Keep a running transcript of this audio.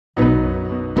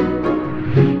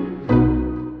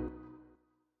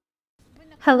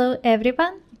Hello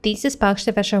everyone, this is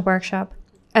Paukshte Fashion Workshop.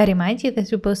 I remind you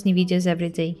that we post new videos every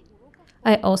day.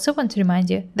 I also want to remind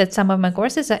you that some of my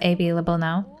courses are available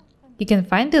now. You can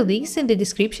find the links in the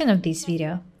description of this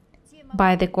video.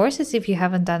 Buy the courses if you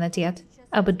haven't done it yet.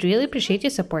 I would really appreciate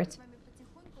your support.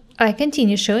 I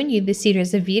continue showing you the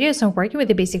series of videos on working with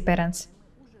the basic patterns.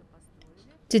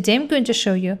 Today I'm going to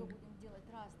show you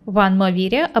one more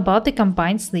video about the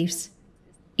combined sleeves.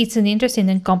 It's an interesting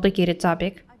and complicated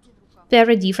topic. There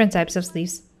are different types of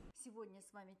sleeves.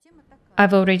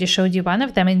 I've already showed you one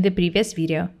of them in the previous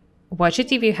video. Watch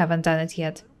it if you haven't done it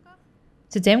yet.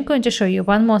 Today I'm going to show you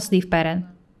one more sleeve pattern.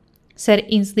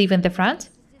 Set-in sleeve in the front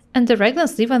and the raglan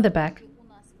sleeve on the back.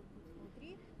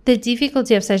 The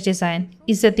difficulty of such design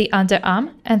is that the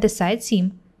underarm and the side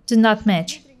seam do not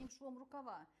match.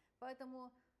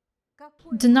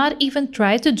 Do not even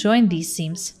try to join these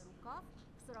seams.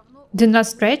 Do not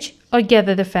stretch or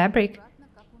gather the fabric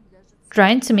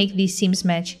trying to make these seams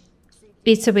match.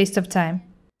 It's a waste of time.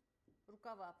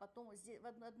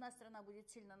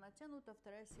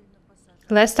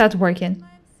 Let's start working.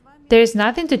 There is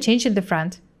nothing to change in the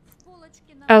front.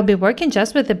 I'll be working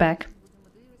just with the back.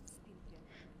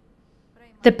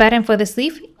 The pattern for the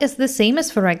sleeve is the same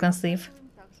as for raglan sleeve.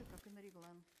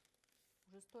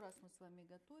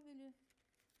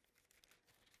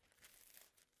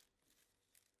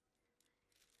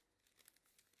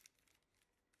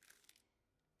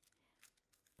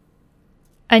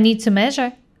 I need to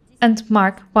measure and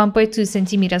mark 1.2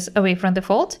 centimeters away from the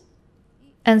fold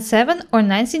and 7 or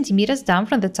 9 centimeters down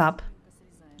from the top.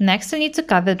 Next, I need to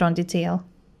cut the drawn detail.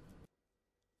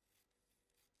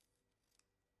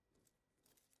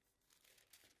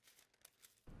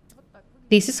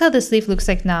 This is how the sleeve looks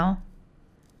like now.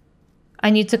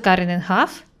 I need to cut it in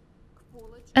half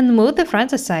and move the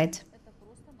front aside.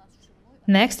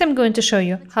 Next, I'm going to show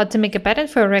you how to make a pattern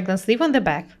for a raglan sleeve on the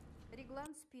back.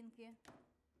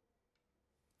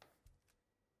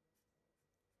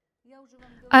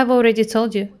 I've already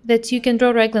told you that you can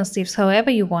draw raglan sleeves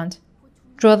however you want.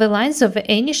 Draw the lines of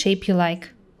any shape you like.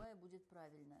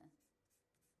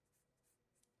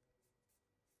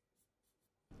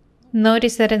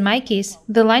 Notice that in my case,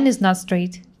 the line is not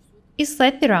straight. It's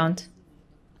slightly round.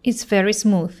 It's very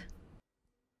smooth.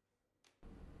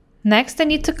 Next, I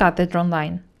need to cut the drawn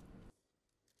line.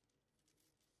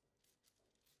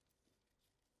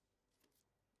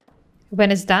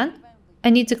 When it's done, I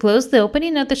need to close the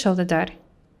opening of the shoulder dart.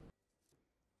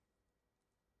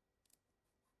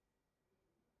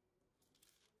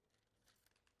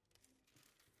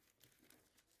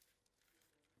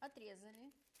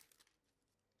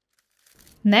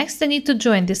 Next, I need to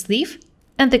join the sleeve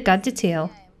and the cut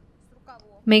detail.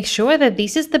 Make sure that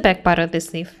this is the back part of the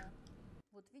sleeve.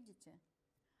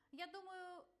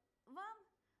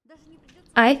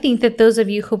 I think that those of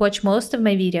you who watch most of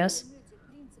my videos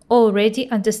already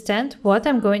understand what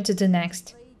I'm going to do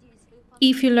next.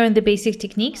 If you learn the basic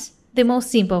techniques, the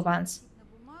most simple ones,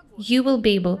 you will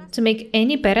be able to make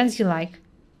any patterns you like.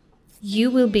 You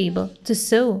will be able to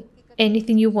sew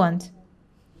anything you want.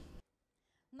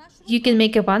 You can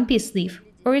make a one-piece sleeve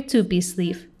or a two-piece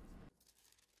sleeve.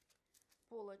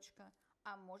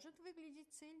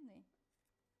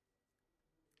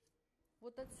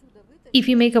 If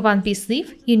you make a one-piece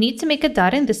sleeve, you need to make a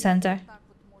dot in the center.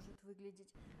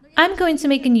 I'm going to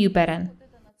make a new pattern.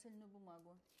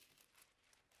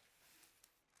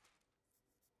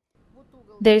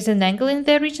 There's an angle in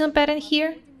the original pattern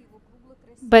here,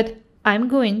 but I'm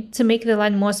going to make the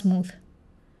line more smooth.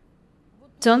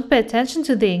 Don't pay attention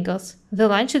to the angles. The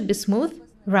line should be smooth,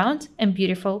 round and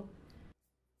beautiful.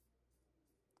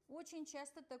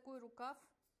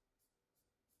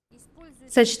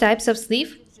 Such types of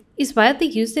sleeve is widely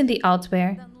used in the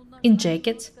outerwear, in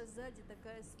jackets,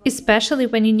 especially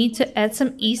when you need to add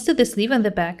some ease to the sleeve on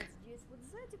the back.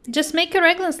 Just make a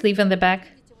raglan sleeve on the back.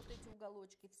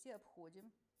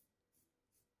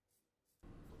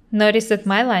 Notice that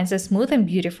my lines are smooth and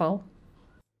beautiful.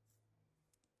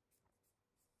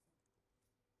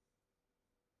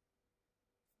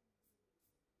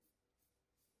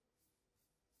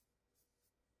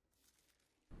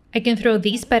 I can throw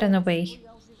this pattern away.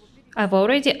 I've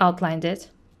already outlined it.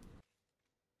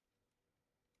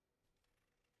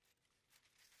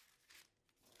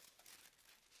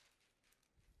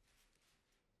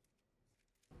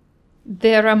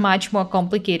 There are much more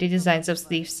complicated designs of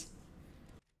sleeves.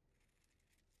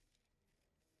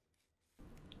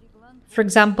 For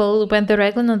example, when the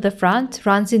raglan on the front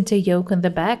runs into a yoke on the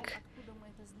back,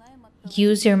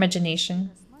 use your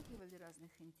imagination.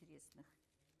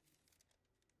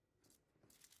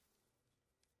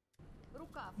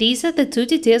 These are the two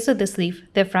details of the sleeve,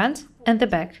 the front and the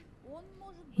back.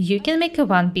 You can make a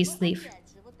one-piece sleeve.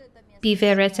 Be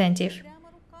very attentive.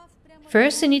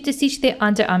 First, you need to stitch the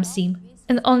underarm seam,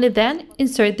 and only then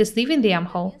insert the sleeve in the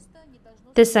armhole.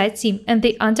 The side seam and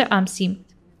the underarm seam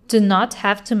do not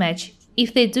have to match.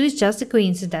 If they do, it's just a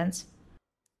coincidence.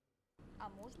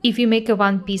 If you make a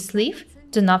one-piece sleeve,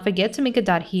 do not forget to make a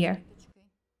dot here.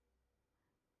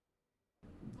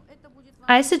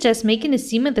 I suggest making a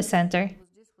seam in the center.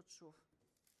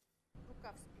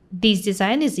 This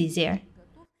design is easier.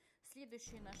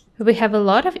 We have a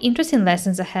lot of interesting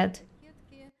lessons ahead.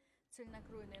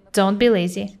 Don't be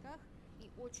lazy.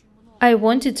 I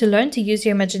want you to learn to use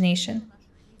your imagination.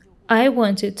 I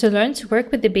want you to learn to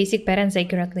work with the basic patterns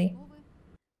accurately.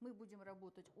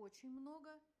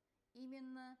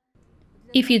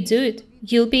 If you do it,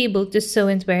 you'll be able to sew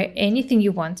and wear anything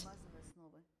you want.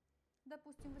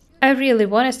 I really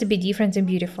want us to be different and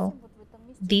beautiful.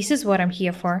 This is what I'm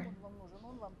here for.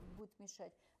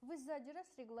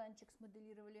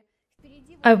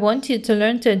 I want you to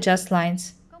learn to adjust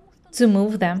lines, to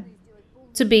move them,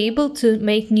 to be able to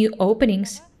make new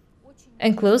openings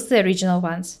and close the original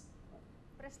ones.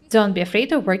 Don't be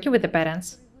afraid of working with the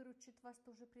patterns.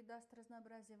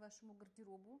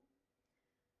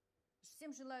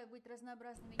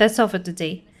 That's all for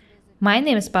today. My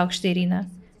name is Paukshte Irina.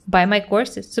 Buy my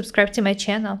courses, subscribe to my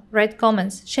channel, write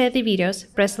comments, share the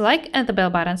videos, press like and the bell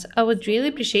buttons. I would really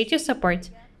appreciate your support.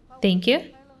 Thank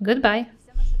you. Goodbye.